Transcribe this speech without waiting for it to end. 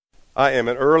I am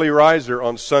an early riser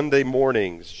on Sunday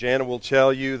mornings. Jana will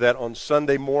tell you that on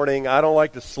Sunday morning, I don't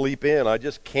like to sleep in. I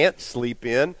just can't sleep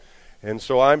in. And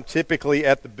so I'm typically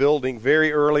at the building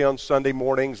very early on Sunday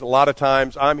mornings. A lot of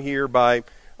times I'm here by,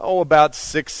 about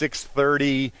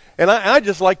 6:30. And I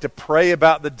just like to pray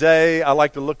about the day. I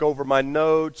like to look over my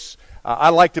notes. I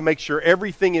like to make sure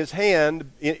everything is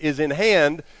in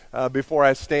hand before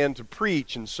I stand to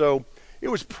preach. And so it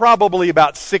was probably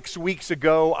about 6 weeks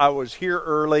ago. I was here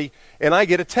early, and I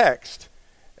get a text.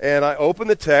 And I open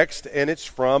the text, and it's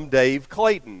from Dave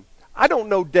Clayton. I don't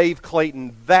know Dave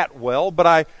Clayton that well,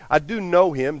 but I do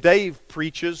know him. Dave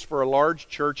preaches for a large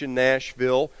church in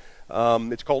Nashville.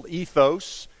 It's called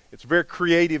Ethos. It's a very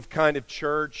creative kind of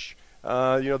church.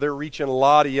 They're reaching a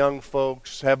lot of young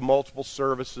folks, have multiple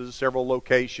services, several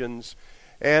locations.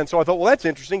 And so I thought, well, that's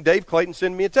interesting. Dave Clayton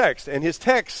sent me a text, and his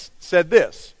text said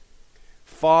this: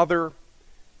 Father,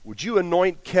 would you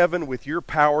anoint Kevin with your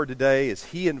power today as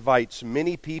he invites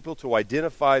many people to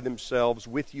identify themselves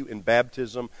with you in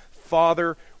baptism?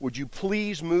 Father, would you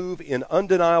please move in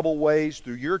undeniable ways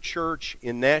through your church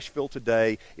in Nashville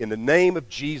today? In the name of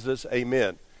Jesus,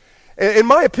 amen. And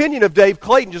my opinion of Dave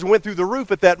Clayton just went through the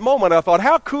roof at that moment. I thought,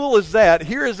 how cool is that?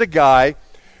 Here is a guy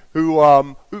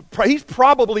who he's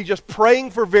probably just praying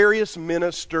for various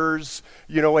ministers,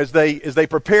 as they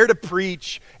prepare to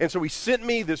preach. And so he sent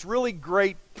me this really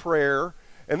great prayer.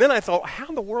 And then I thought, how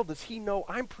in the world does he know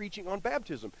I'm preaching on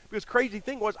baptism? Because crazy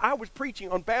thing was, I was preaching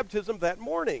on baptism that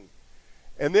morning.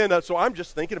 And then, so I'm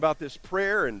just thinking about this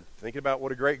prayer and thinking about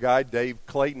what a great guy Dave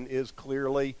Clayton is,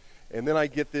 clearly. And then I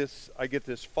get this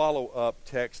follow-up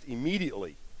text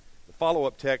immediately. The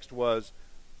follow-up text was,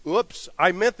 oops,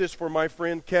 I meant this for my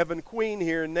friend Kevin Queen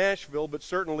here in Nashville, but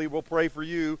certainly we'll pray for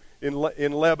you in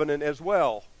Lebanon as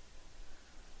well.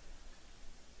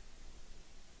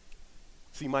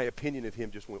 See, my opinion of him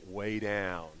just went way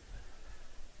down.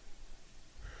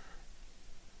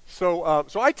 So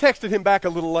I texted him back a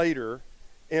little later,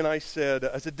 and I said,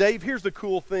 Dave, here's the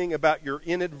cool thing about your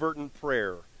inadvertent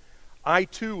prayer. I,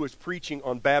 too, was preaching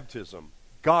on baptism.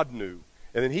 God knew.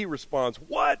 And then he responds,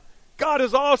 what? God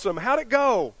is awesome. How'd it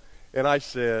go? And I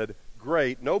said,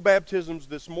 great. No baptisms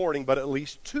this morning, but at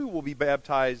least 2 will be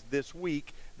baptized this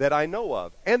week that I know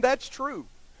of. And that's true.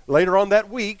 Later on that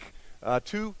week,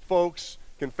 2 folks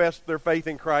confessed their faith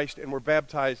in Christ and were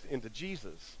baptized into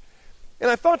Jesus. And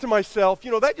I thought to myself,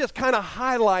 that just kind of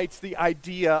highlights the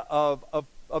idea of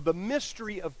the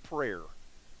mystery of prayer.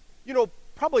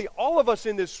 Probably all of us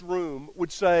in this room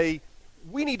would say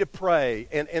we need to pray,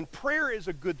 and prayer is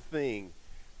a good thing.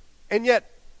 And yet,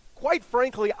 quite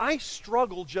frankly, I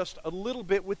struggle just a little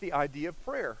bit with the idea of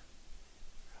prayer.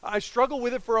 I struggle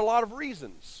with it for a lot of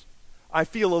reasons. I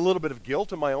feel a little bit of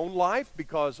guilt in my own life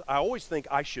because I always think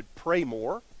I should pray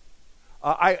more.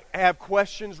 I have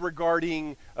questions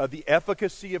regarding the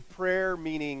efficacy of prayer,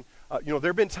 meaning, there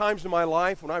have been times in my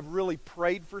life when I've really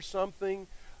prayed for something,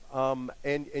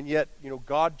 and yet,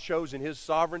 God chose in His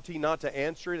sovereignty not to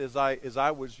answer it as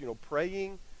I was,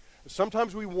 praying.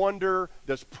 Sometimes we wonder,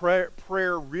 does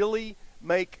prayer really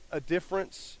make a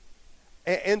difference?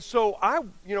 And so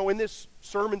in this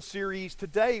sermon series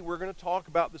today, we're going to talk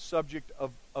about the subject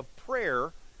of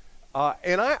prayer.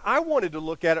 And I wanted to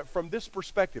look at it from this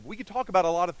perspective. We could talk about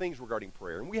a lot of things regarding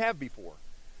prayer, and we have before.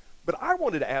 But I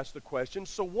wanted to ask the question,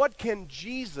 so what can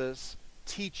Jesus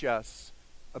teach us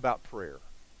about prayer?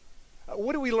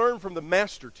 What do we learn from the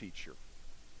master teacher?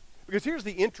 Because here's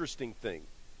the interesting thing.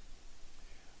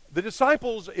 The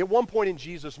disciples, at one point in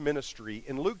Jesus' ministry,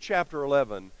 in Luke chapter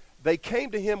 11, they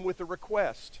came to him with a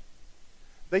request.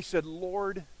 They said,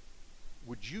 Lord,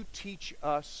 would you teach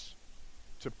us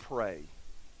to pray?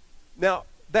 Now,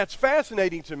 that's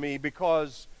fascinating to me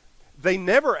because they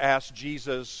never asked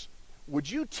Jesus,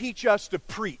 would you teach us to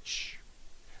preach?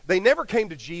 They never came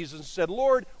to Jesus and said,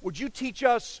 Lord, would you teach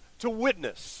us to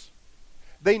witness?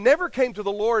 They never came to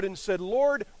the Lord and said,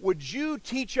 Lord, would you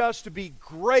teach us to be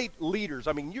great leaders?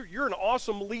 I mean, you're an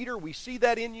awesome leader. We see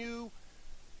that in you.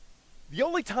 The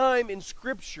only time in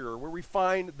Scripture where we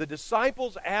find the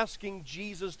disciples asking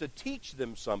Jesus to teach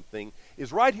them something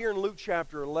is right here in Luke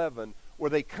chapter 11, where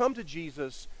they come to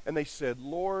Jesus and they said,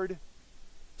 Lord,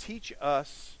 teach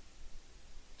us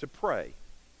to pray.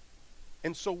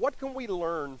 And so what can we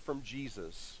learn from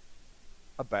Jesus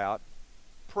about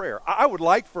prayer? I would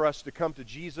like for us to come to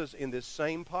Jesus in this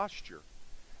same posture.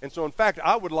 And so, in fact,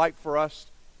 I would like for us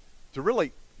to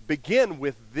really begin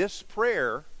with this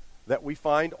prayer that we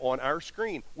find on our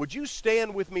screen. Would you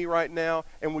stand with me right now,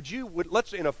 and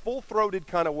let's, in a full-throated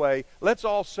kind of way, let's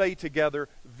all say together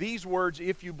these words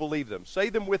if you believe them. Say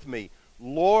them with me.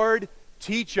 Lord,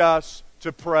 teach us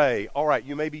to pray. All right,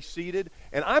 you may be seated.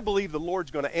 And I believe the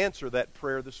Lord's going to answer that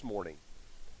prayer this morning.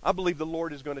 I believe the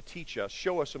Lord is going to teach us,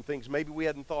 show us some things maybe we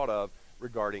hadn't thought of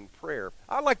regarding prayer.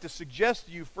 I'd like to suggest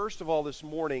to you, first of all, this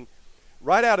morning,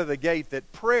 right out of the gate,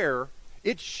 that prayer,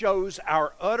 it shows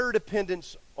our utter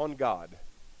dependence on God.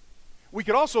 We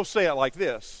could also say it like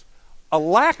this: a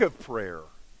lack of prayer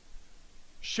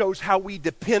shows how we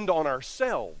depend on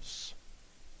ourselves.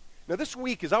 Now, this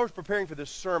week, as I was preparing for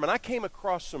this sermon, I came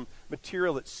across some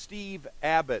material that Steve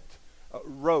Abbott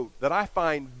wrote that I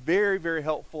find very, very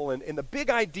helpful, and the big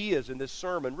ideas in this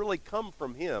sermon really come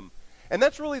from him. And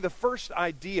that's really the first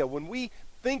idea. When we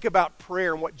think about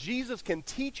prayer and what Jesus can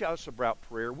teach us about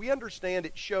prayer, we understand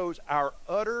it shows our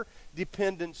utter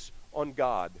dependence on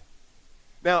God.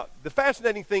 Now, the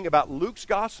fascinating thing about Luke's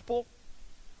gospel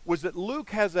was that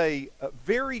Luke has a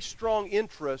very strong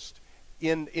interest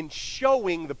in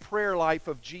showing the prayer life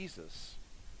of Jesus.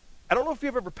 I don't know if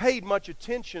you've ever paid much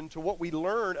attention to what we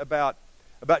learn about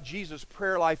Jesus'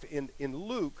 prayer life in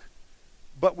Luke,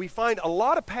 but we find a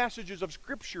lot of passages of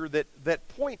Scripture that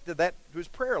point to his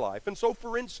prayer life. And so,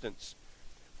 for instance,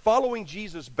 following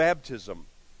Jesus' baptism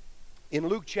in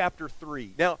Luke chapter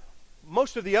 3. Now,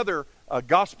 most of the other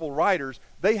gospel writers,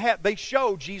 they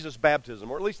show Jesus'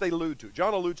 baptism, or at least they allude to it.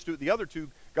 John alludes to it. The other two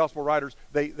gospel writers,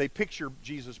 they picture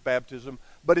Jesus' baptism.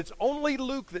 But it's only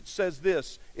Luke that says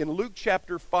this in Luke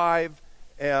chapter 3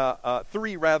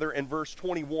 and verse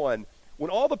 21. When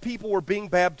all the people were being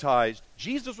baptized,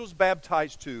 Jesus was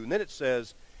baptized too. And then it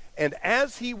says, and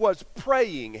as he was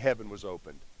praying, heaven was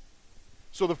opened.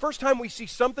 So the first time we see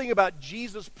something about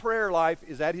Jesus' prayer life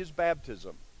is at his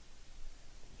baptism.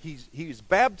 He's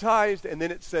baptized, and then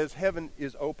it says heaven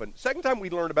is open. Second time we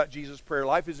learn about Jesus' prayer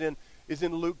life is in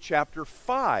Luke chapter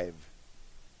 5.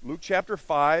 Luke chapter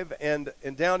 5 and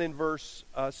down in verse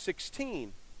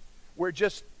 16, where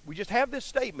we just have this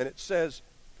statement. It says,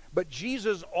 but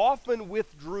Jesus often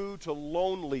withdrew to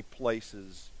lonely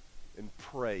places and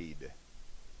prayed.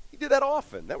 He did that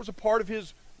often. That was a part of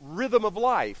his rhythm of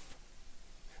life.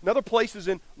 Another place is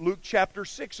in Luke chapter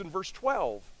 6 and verse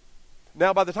 12.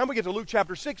 Now, by the time we get to Luke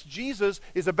chapter 6, Jesus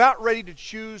is about ready to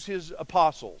choose his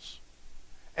apostles.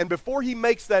 And before he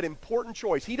makes that important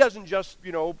choice, he doesn't just,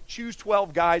 choose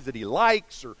 12 guys that he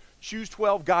likes or choose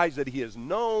 12 guys that he has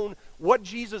known. What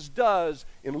Jesus does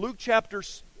in Luke chapter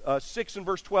 6 and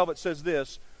verse 12, it says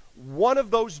this: one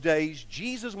of those days,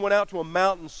 Jesus went out to a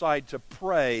mountainside to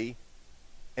pray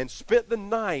and spent the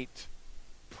night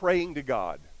praying to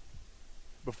God.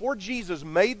 Before Jesus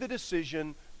made the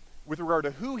decision with regard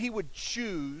to who he would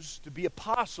choose to be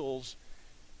apostles,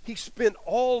 he spent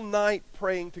all night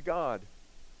praying to God.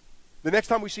 The next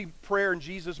time we see prayer in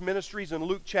Jesus' ministry is in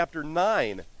Luke chapter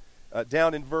 9,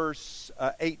 down in verse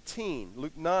 18.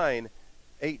 Luke 9,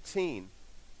 18.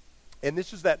 And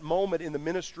this is that moment in the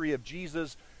ministry of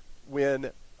Jesus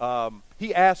when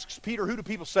he asks Peter, who do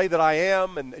people say that I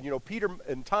am? And Peter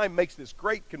in time makes this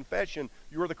great confession,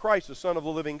 you are the Christ, the Son of the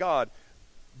living God.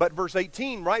 But verse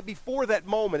 18, right before that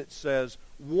moment, it says,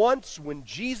 once when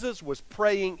Jesus was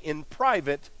praying in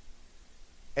private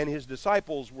and his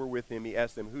disciples were with him, he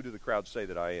asked them, who do the crowd say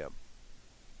that I am?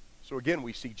 So again,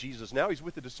 we see Jesus now. He's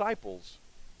with the disciples,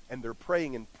 and they're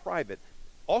praying in private.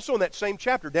 Also in that same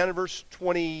chapter, down in verse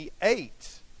 28,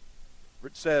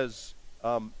 it says,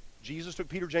 Jesus took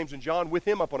Peter, James, and John with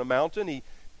him up on a mountain.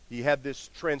 He had this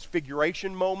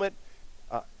transfiguration moment.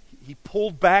 He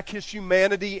pulled back his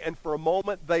humanity, and for a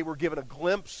moment they were given a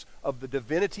glimpse of the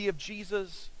divinity of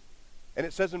Jesus. And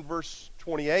it says in verse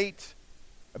 28,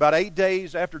 about 8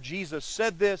 days after Jesus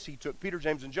said this, he took Peter,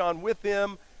 James, and John with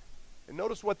him. And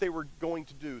notice what they were going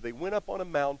to do. They went up on a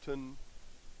mountain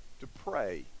to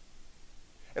pray.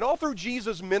 And all through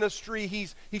Jesus' ministry,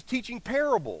 he's teaching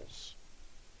parables.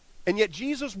 And yet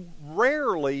Jesus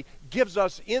rarely gives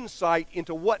us insight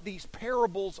into what these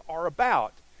parables are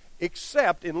about,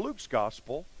 except in Luke's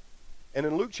gospel. And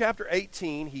in Luke chapter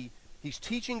 18, he's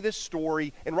teaching this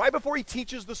story. And right before he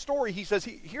teaches the story, he says,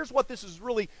 here's what this is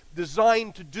really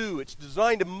designed to do. It's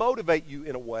designed to motivate you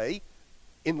in a way.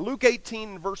 In Luke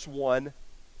 18, verse 1,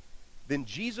 then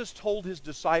Jesus told his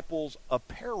disciples a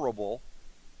parable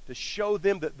to show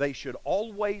them that they should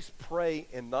always pray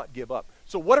and not give up.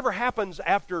 So whatever happens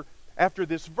after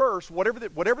this verse, whatever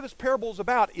this parable is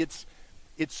about, it's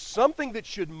something that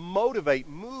should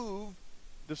move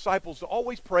disciples to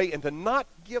always pray and to not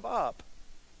give up.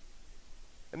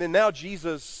 And then now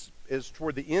Jesus is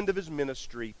toward the end of his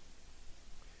ministry.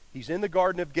 He's in the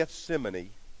Garden of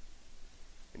Gethsemane,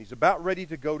 and he's about ready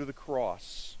to go to the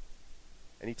cross.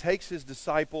 And he takes his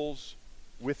disciples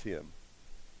with him.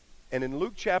 And in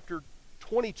Luke chapter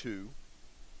 22,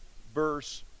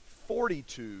 verse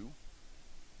 42,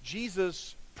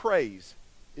 Jesus prays.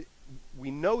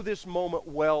 We know this moment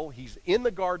well. He's in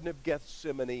the Garden of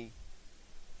Gethsemane.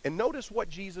 And notice what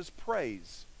Jesus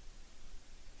prays.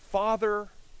 Father,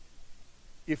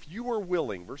 if you are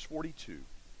willing, verse 42,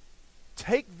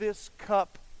 take this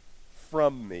cup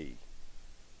from me,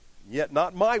 yet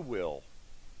not my will,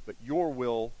 but your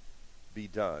will be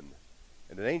done.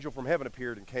 And an angel from heaven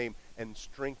appeared and came and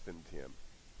strengthened him.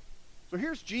 So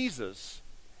here's Jesus,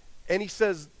 and he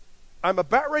says, I'm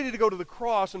about ready to go to the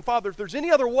cross, and Father, if there's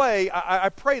any other way, I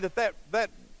pray that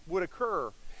would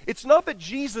occur. It's not that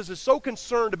Jesus is so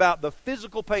concerned about the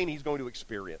physical pain he's going to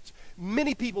experience.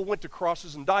 Many people went to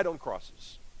crosses and died on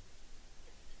crosses.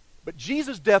 But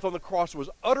Jesus' death on the cross was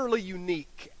utterly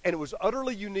unique, and it was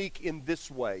utterly unique in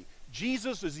this way.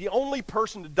 Jesus is the only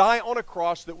person to die on a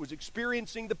cross that was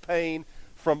experiencing the pain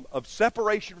of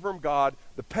separation from God,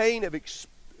 the pain of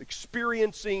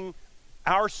experiencing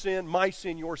our sin, my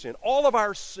sin, your sin. All of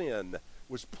our sin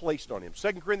was placed on him.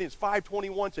 2 Corinthians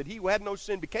 5:21 said, he who had no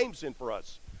sin became sin for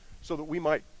us, so that we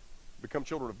might become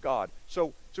children of God.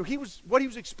 So what he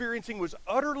was experiencing was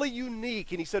utterly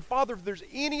unique. And he said, Father, if there's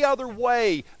any other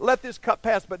way, let this cup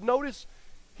pass. But notice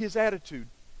his attitude.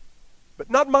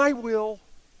 But not my will,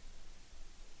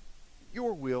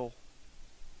 your will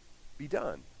be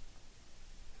done.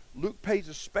 Luke pays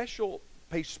special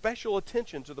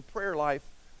attention to the prayer life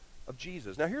of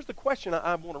Jesus. Now here's the question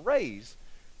I want to raise.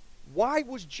 Why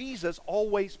was Jesus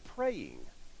always praying?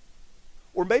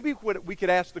 Or maybe we could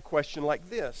ask the question like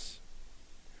this.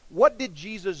 What did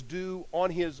Jesus do on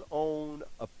his own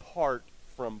apart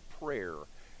from prayer?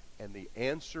 And the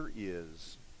answer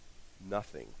is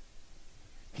nothing.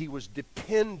 He was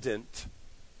dependent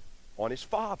on his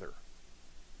Father.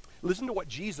 Listen to what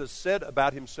Jesus said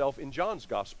about himself in John's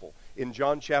Gospel. In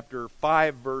John chapter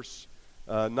 5, verse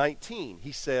 19,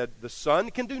 he said, the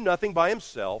Son can do nothing by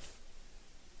himself.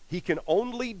 He can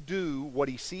only do what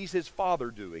he sees his Father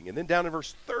doing. And then down in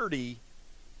verse 30,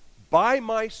 by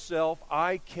myself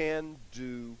I can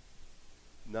do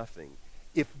nothing.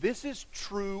 If this is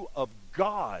true of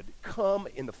God come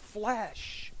in the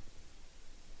flesh,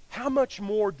 how much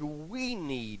more do we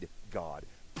need God?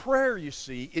 Prayer, you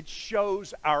see, it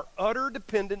shows our utter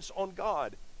dependence on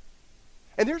God.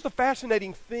 And here's the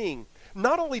fascinating thing.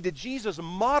 Not only did Jesus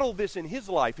model this in his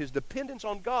life, his dependence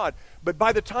on God, but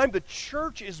by the time the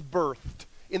church is birthed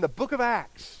in the book of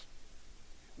Acts,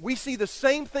 we see the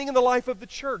same thing in the life of the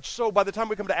church. So by the time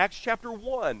we come to Acts chapter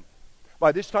 1,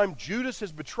 by this time Judas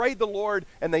has betrayed the Lord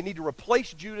and they need to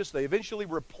replace Judas. They eventually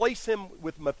replace him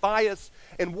with Matthias.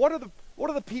 And what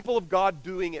are the people of God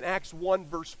doing in Acts 1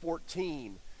 verse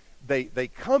 14? They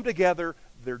come together,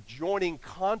 they're joining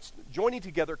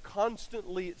together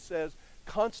constantly, it says,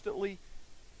 constantly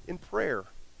in prayer.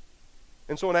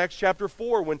 And so in Acts chapter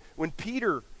 4, when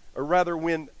Peter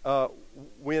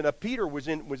was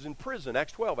in prison,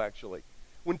 Acts 12 actually,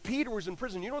 when Peter was in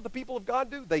prison, you know what the people of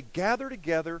God do? They gather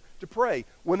together to pray.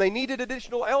 When they needed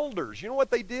additional elders, you know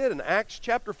what they did? In Acts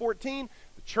chapter 14,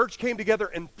 the church came together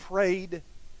and prayed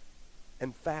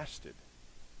and fasted.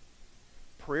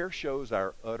 Prayer shows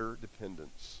our utter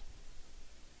dependence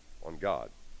on God.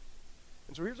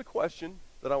 And so here's a question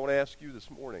that I want to ask you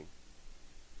this morning.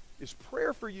 Is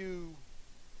prayer for you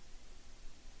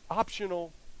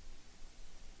optional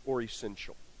or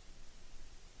essential?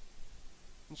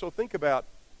 And so think about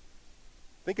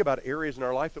areas in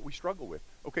our life that we struggle with.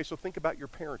 Okay, so think about your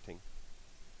parenting.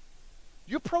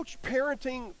 You approach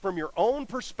parenting from your own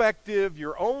perspective,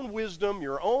 your own wisdom,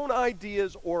 your own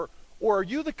ideas, or are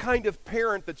you the kind of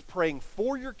parent that's praying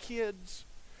for your kids,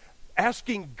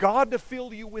 asking God to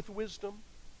fill you with wisdom?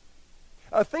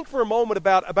 Think for a moment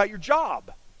about your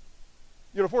job.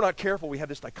 You know, if we're not careful, we have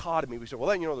this dichotomy. We say, well,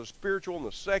 then, there's spiritual and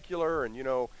the secular, and,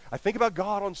 I think about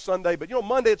God on Sunday, but,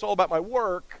 Monday it's all about my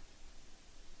work.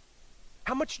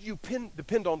 How much do you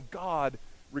depend on God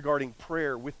regarding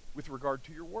prayer with regard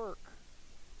to your work?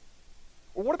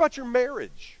 Or what about your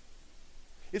marriage?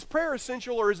 Is prayer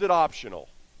essential or is it optional?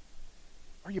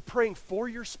 Are you praying for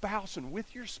your spouse and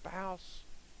with your spouse?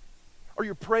 Are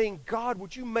you praying, God,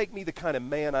 would you make me the kind of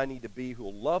man I need to be who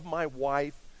will love my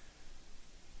wife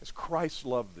as Christ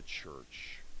loved the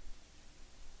church?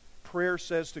 Prayer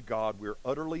says to God, we're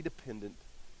utterly dependent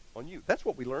on you. That's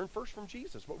what we learned first from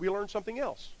Jesus, but we learned something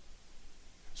else.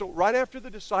 So right after the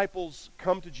disciples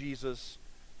come to Jesus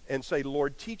and say,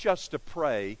 Lord, teach us to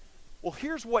pray, well,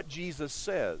 here's what Jesus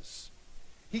says.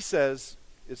 He says,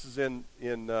 this is in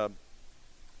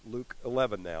Luke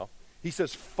 11 now. He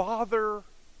says, Father,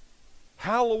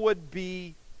 hallowed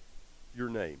be your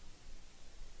name.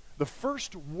 The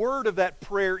first word of that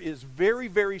prayer is very,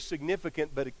 very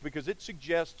significant, because it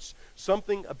suggests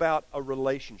something about a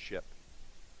relationship.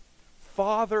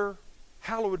 Father,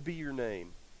 hallowed be your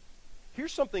name.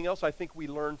 Here's something else I think we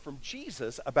learn from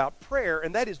Jesus about prayer,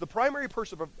 and that is the primary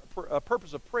purpose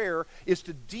of prayer is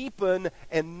to deepen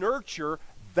and nurture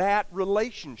that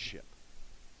relationship.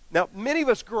 Now, many of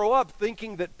us grow up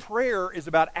thinking that prayer is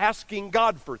about asking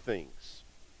God for things.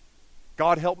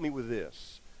 God, help me with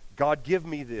this. God, give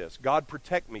me this. God,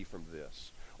 protect me from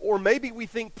this. Or maybe we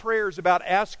think prayer is about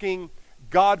asking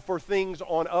God for things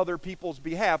on other people's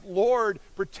behalf. Lord,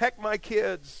 protect my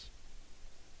kids.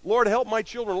 Lord, help my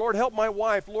children. Lord, help my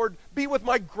wife. Lord, be with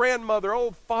my grandmother.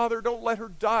 Oh, Father, don't let her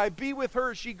die. Be with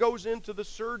her as she goes into the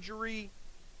surgery.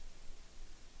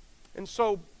 And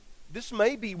so this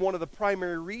may be one of the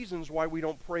primary reasons why we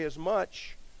don't pray as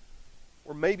much,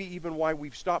 or maybe even why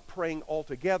we've stopped praying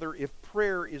altogether. If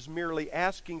prayer is merely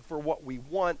asking for what we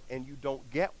want and you don't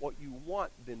get what you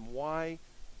want, then why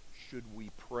should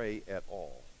we pray at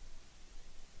all?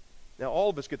 Now, all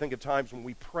of us could think of times when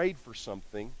we prayed for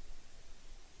something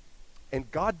and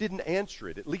God didn't answer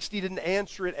it. At least He didn't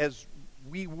answer it as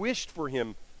we wished for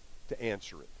Him to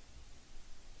answer it.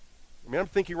 I mean, I'm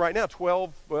thinking right now,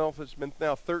 it's been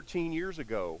now 13 years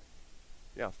ago.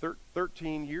 Yeah,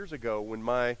 13 years ago when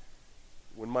my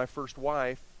first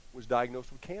wife was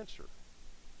diagnosed with cancer.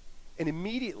 And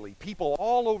immediately, people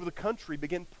all over the country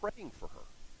began praying for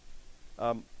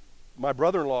her. My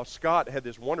brother-in-law, Scott, had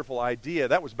this wonderful idea.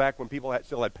 That was back when people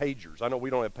still had pagers. I know we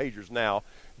don't have pagers now,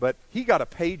 but he got a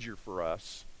pager for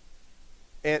us.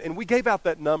 And we gave out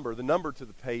that number, the number to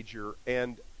the pager,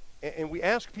 and we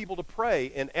asked people to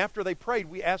pray. And after they prayed,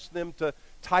 we asked them to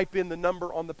type in the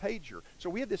number on the pager. So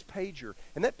we had this pager,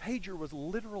 and that pager was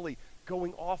literally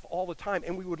going off all the time.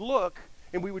 And we would look,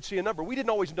 and we would see a number. We didn't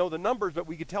always know the numbers, but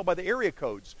we could tell by the area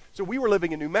codes. So we were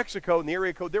living in New Mexico, and the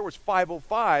area code there was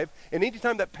 505. And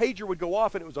anytime that pager would go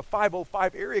off and it was a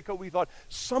 505 area code, we thought,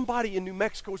 somebody in New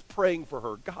Mexico is praying for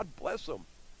her. God bless them.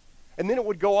 And then it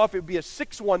would go off, it would be a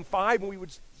 615, and we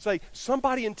would say,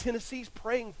 somebody in Tennessee is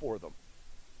praying for them.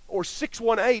 Or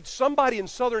 618, somebody in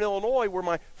southern Illinois, where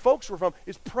my folks were from,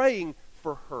 is praying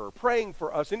for her, praying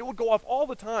for us. And it would go off all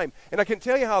the time. And I can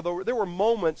tell you how there were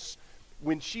moments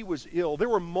when she was ill. There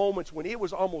were moments when it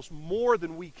was almost more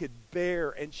than we could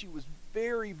bear, and she was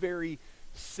very, very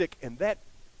sick. And that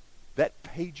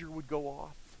pager would go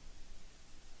off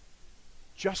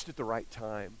just at the right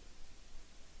time.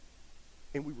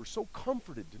 And we were so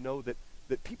comforted to know that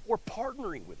people were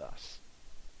partnering with us.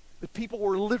 That people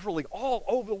were literally all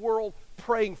over the world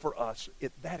praying for us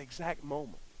at that exact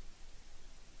moment.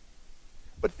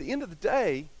 But at the end of the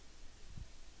day,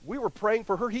 we were praying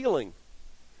for her healing.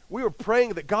 We were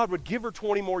praying that God would give her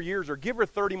 20 more years, or give her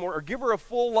 30 more, or give her a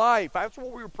full life. That's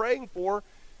what we were praying for.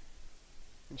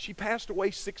 And she passed away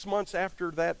 6 months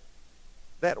after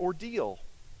that ordeal.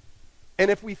 And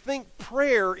if we think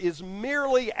prayer is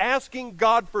merely asking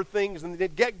God for things and then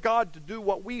get God to do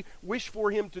what we wish for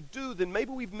Him to do, then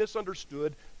maybe we've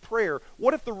misunderstood prayer.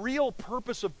 What if the real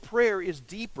purpose of prayer is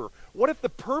deeper? What if the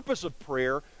purpose of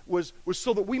prayer was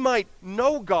so that we might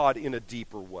know God in a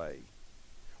deeper way?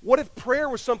 What if prayer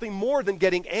was something more than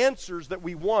getting answers that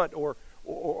we want or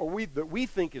that we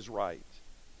think is right?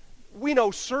 We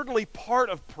know certainly part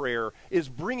of prayer is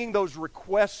bringing those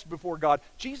requests before God.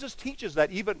 Jesus teaches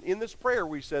that even in this prayer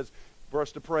where He says for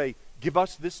us to pray, give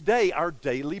us this day our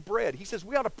daily bread. He says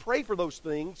we ought to pray for those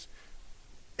things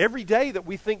every day that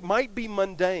we think might be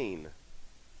mundane.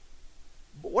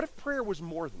 But what if prayer was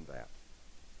more than that?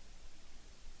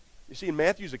 You see, in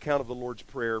Matthew's account of the Lord's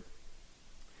Prayer,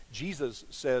 Jesus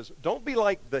says, don't be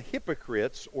like the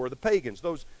hypocrites or the pagans.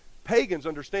 Those pagans,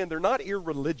 understand, they're not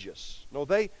irreligious. No,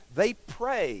 they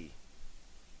pray.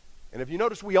 And if you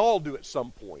notice, we all do at some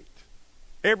point.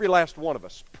 Every last one of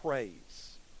us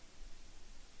prays.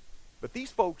 But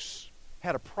these folks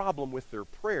had a problem with their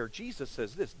prayer. Jesus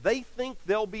says this, they think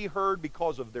they'll be heard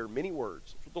because of their many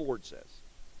words. That's what the Lord says.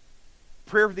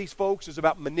 Prayer for these folks is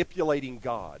about manipulating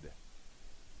God.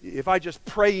 If I just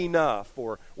pray enough,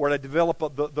 or I develop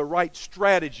the right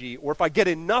strategy, or if I get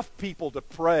enough people to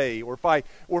pray, or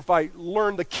if I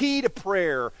learn the key to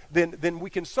prayer, then we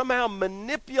can somehow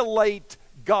manipulate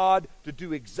God to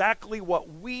do exactly what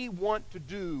we want to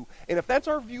do. And if that's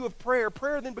our view of prayer,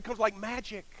 prayer then becomes like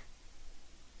magic.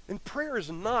 And prayer is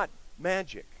not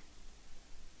magic.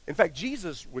 In fact,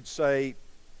 Jesus would say,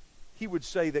 He would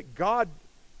say that God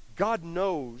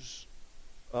knows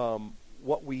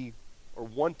what we are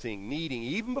wanting, needing,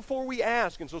 even before we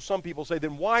ask. And so some people say,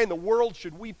 then why in the world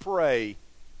should we pray?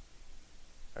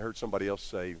 I heard somebody else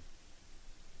say,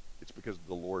 it's because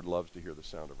the Lord loves to hear the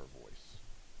sound of our voice.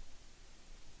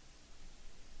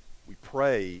 We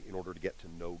pray in order to get to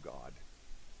know God,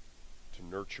 to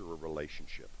nurture a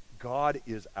relationship. God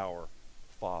is our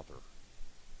Father.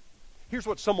 Here's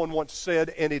what someone once said,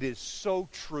 and it is so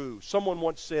true. Someone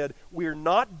once said, we're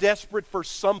not desperate for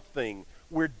something,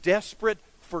 we're desperate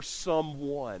for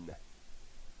someone.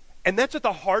 And that's at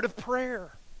the heart of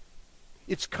prayer.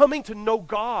 It's coming to know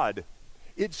God.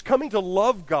 It's coming to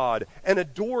love God and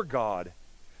adore God.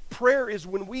 Prayer is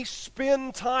when we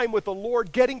spend time with the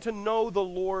Lord, getting to know the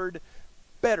Lord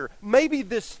better. Maybe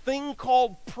this thing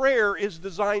called prayer is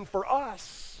designed for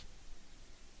us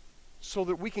so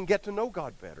that we can get to know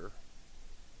God better.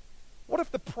 What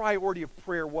if the priority of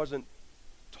prayer wasn't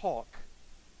talk,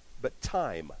 but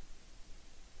time?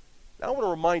 Now, I want to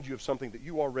remind you of something that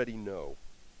you already know.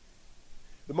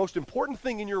 The most important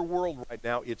thing in your world right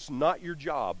now, it's not your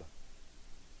job.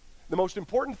 The most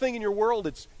important thing in your world,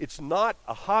 it's not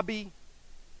a hobby.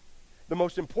 The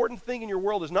most important thing in your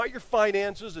world is not your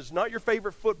finances, it's not your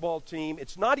favorite football team,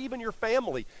 it's not even your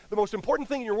family. The most important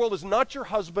thing in your world is not your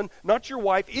husband, not your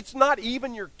wife, it's not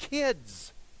even your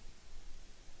kids.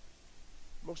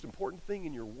 The most important thing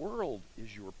in your world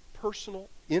is your personal,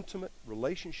 intimate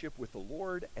relationship with the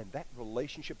Lord, and that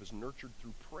relationship is nurtured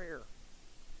through prayer.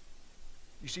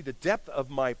 You see, the depth of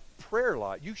my prayer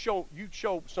life, you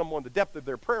show someone the depth of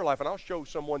their prayer life, and I'll show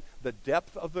someone the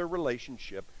depth of their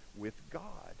relationship with God.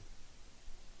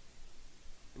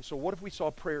 And so what if we saw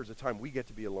prayer as a time we get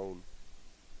to be alone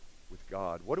with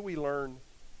God? What do we learn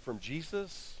from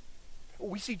Jesus?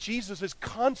 We see Jesus is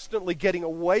constantly getting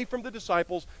away from the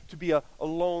disciples to be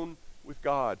alone with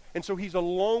God. And so he's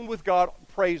alone with God,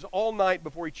 prays all night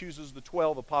before he chooses the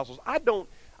 12 apostles. I don't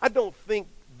think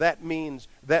that means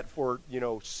that for,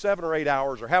 7 or 8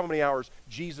 hours or how many hours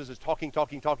Jesus is talking. I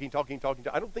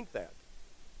don't think that.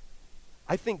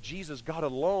 I think Jesus got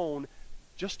alone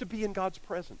just to be in God's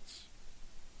presence.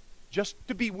 Just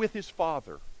to be with his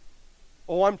Father.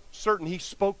 Oh, I'm certain he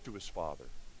spoke to his Father.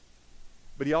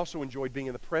 But he also enjoyed being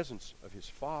in the presence of his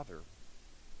Father.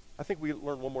 I think we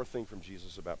learned one more thing from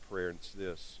Jesus about prayer, and it's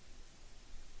this.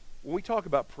 When we talk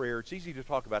about prayer, it's easy to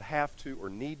talk about have to or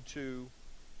need to.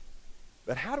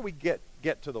 But how do we get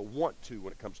to the want to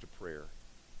when it comes to prayer?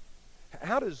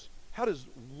 How does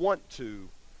want to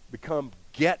become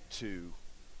get to?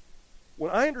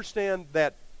 When I understand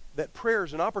that prayer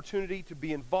is an opportunity to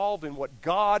be involved in what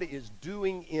God is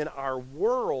doing in our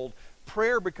world,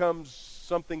 prayer becomes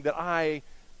something that I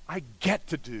get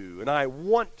to do and I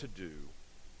want to do.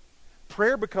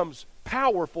 Prayer becomes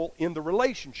powerful in the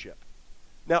relationship.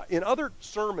 Now, in other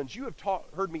sermons, you have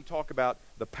heard me talk about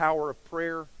the power of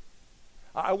prayer.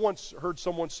 I once heard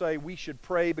someone say we should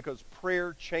pray because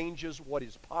prayer changes what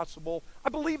is possible. I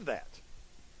believe that.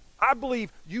 I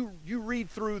believe you read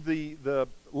through the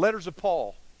letters of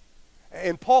Paul,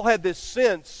 and Paul had this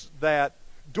sense that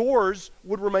doors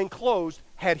would remain closed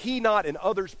had he not and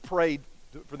others prayed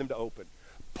for them to open.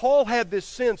 Paul had this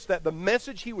sense that the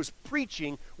message he was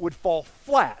preaching would fall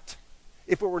flat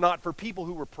if it were not for people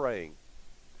who were praying.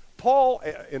 Paul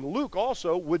and Luke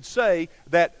also would say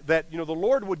that the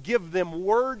Lord would give them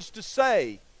words to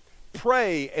say.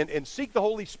 Pray and seek the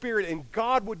Holy Spirit, and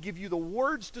God would give you the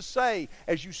words to say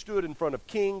as you stood in front of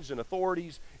kings and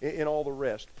authorities and all the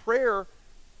rest. Prayer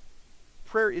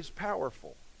is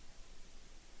powerful.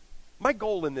 My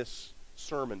goal in this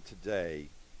sermon today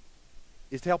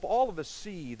is to help all of us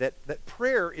see that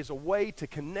prayer is a way to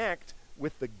connect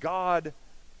with the God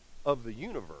of the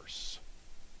universe.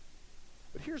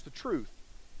 But here's the truth.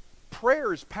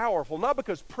 Prayer is powerful, not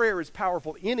because prayer is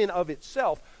powerful in and of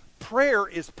itself. Prayer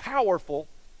is powerful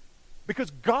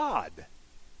because God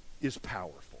is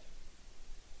powerful.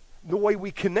 The way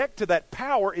we connect to that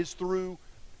power is through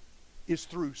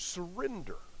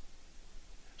surrender.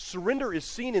 Surrender is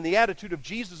seen in the attitude of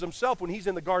Jesus himself when he's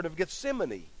in the Garden of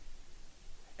Gethsemane.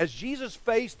 As Jesus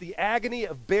faced the agony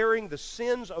of bearing the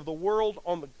sins of the world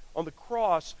on the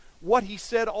cross, what he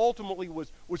said ultimately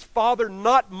was, Father,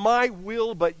 not my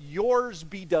will, but yours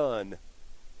be done.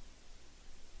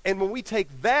 And when we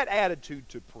take that attitude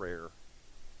to prayer,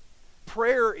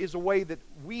 prayer is a way that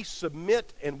we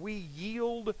submit and we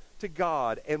yield to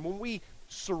God. And when we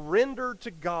surrender to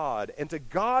God and to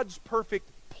God's perfect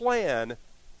plan,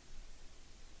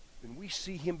 then we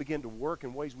see him begin to work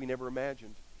in ways we never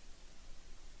imagined.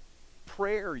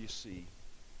 Prayer, you see,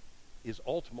 is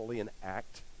ultimately an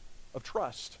act of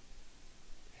trust.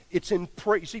 It's in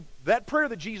prayer. You see, that prayer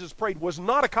that Jesus prayed was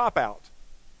not a cop-out.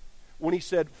 When he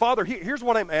said, Father, here's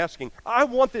what I'm asking. I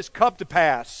want this cup to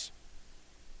pass,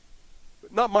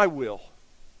 but not my will.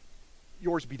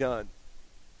 Yours be done.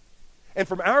 And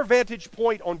from our vantage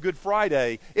point on Good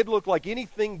Friday, it looked like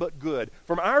anything but good.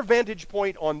 From our vantage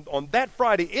point on that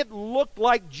Friday, it looked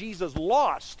like Jesus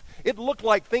lost. It looked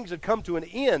like things had come to an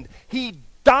end. He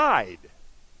died.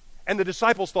 And the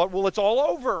disciples thought, well, it's all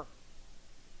over.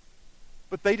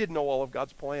 But they didn't know all of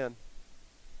God's plan.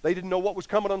 They didn't know what was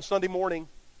coming on Sunday morning.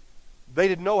 They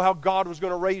didn't know how God was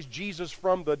going to raise Jesus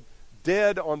from the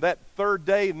dead on that third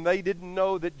day, and they didn't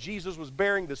know that Jesus was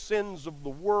bearing the sins of the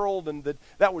world, and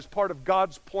that was part of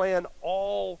God's plan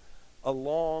all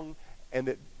along, and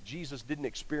that Jesus didn't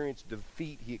experience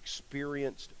defeat. He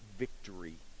experienced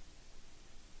victory.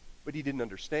 But he didn't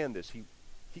understand this.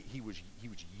 He was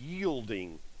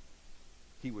yielding.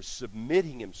 He was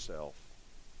submitting himself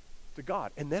to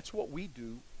God. And that's what we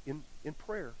do in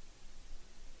prayer.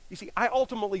 You see, I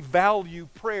ultimately value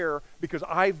prayer because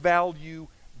I value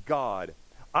God.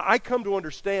 I come to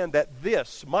understand that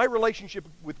my relationship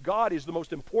with God, is the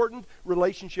most important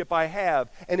relationship I have,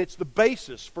 and it's the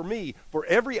basis for me for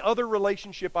every other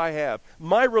relationship I have.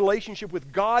 My relationship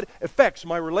with God affects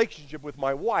my relationship with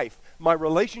my wife. My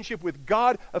relationship with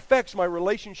God affects my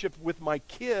relationship with my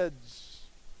kids.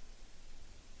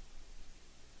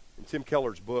 In Tim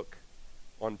Keller's book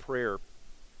on prayer,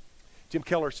 Tim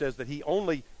Keller says that he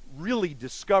only really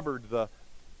discovered the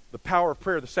power of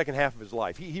prayer the second half of his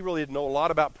life. He really didn't know a lot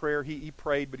about prayer. He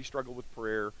prayed, but he struggled with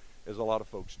prayer, as a lot of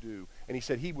folks do. And he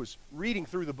said he was reading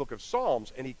through the book of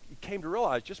Psalms, and he came to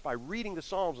realize just by reading the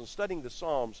Psalms and studying the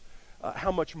Psalms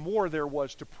how much more there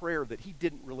was to prayer that he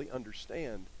didn't really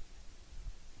understand.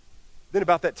 Then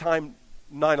about that time,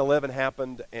 9/11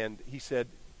 happened, and he said,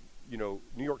 New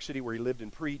York City, where he lived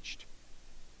and preached,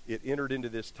 it entered into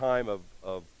this time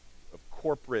of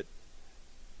corporate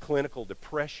clinical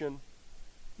depression.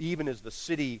 Even as the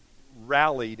city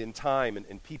rallied in time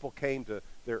and people came to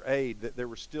their aid, that there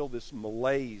was still this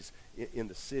malaise in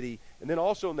the city. And then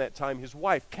also in that time, his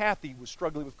wife, Kathy, was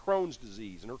struggling with Crohn's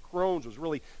disease, and her Crohn's was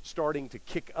really starting to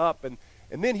kick up. And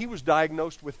then he was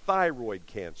diagnosed with thyroid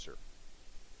cancer.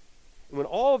 And when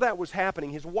all of that was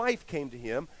happening, his wife came to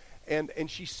him,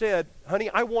 and she said, honey,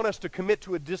 I want us to commit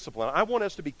to a discipline. I want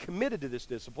us to be committed to this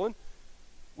discipline.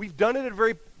 We've done it at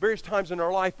various times in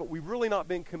our life, but we've really not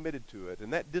been committed to it.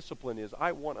 And that discipline is,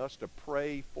 I want us to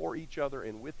pray for each other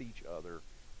and with each other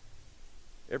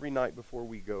every night before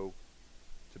we go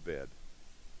to bed.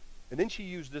 And then she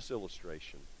used this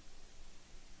illustration.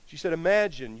 She said,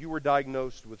 imagine you were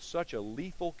diagnosed with such a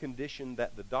lethal condition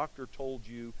that the doctor told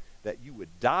you that you would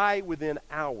die within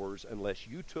hours unless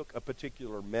you took a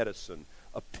particular medicine,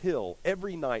 a pill,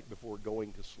 every night before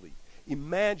going to sleep.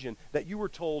 Imagine that you were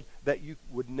told that you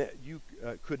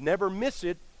could never miss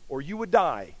it or you would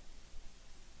die.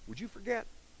 Would you forget?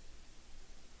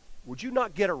 Would you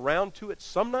not get around to it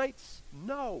some nights?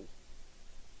 No.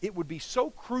 It would be so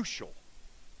crucial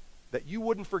that you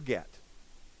wouldn't forget.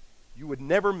 You would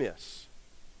never miss.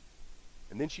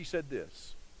 And then she said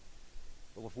this,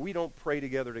 well, if we don't pray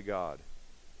together to God,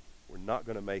 we're not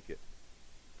going to make it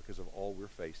because of all we're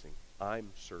facing. I'm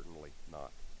certainly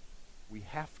not. We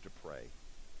have to pray.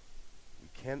 We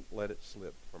can't let it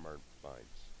slip from our minds.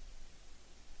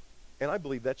 And I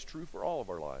believe that's true for all of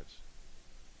our lives.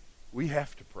 We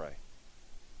have to pray.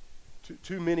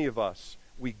 Too many of us,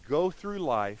 we go through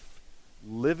life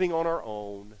living on our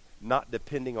own, not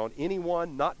depending on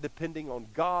anyone, not depending on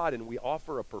God, and we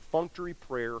offer a perfunctory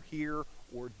prayer here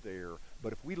or there.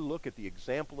 But if we look at the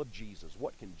example of Jesus,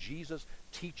 what can Jesus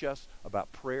teach us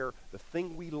about prayer? The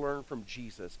thing we learn from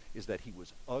Jesus is that he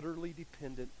was utterly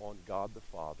dependent on God the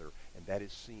Father, and that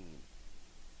is seen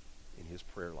in his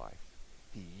prayer life.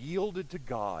 He yielded to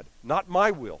God, not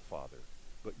my will, Father,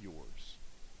 but yours,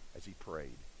 as he prayed.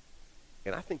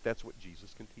 And I think that's what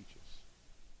Jesus can teach us.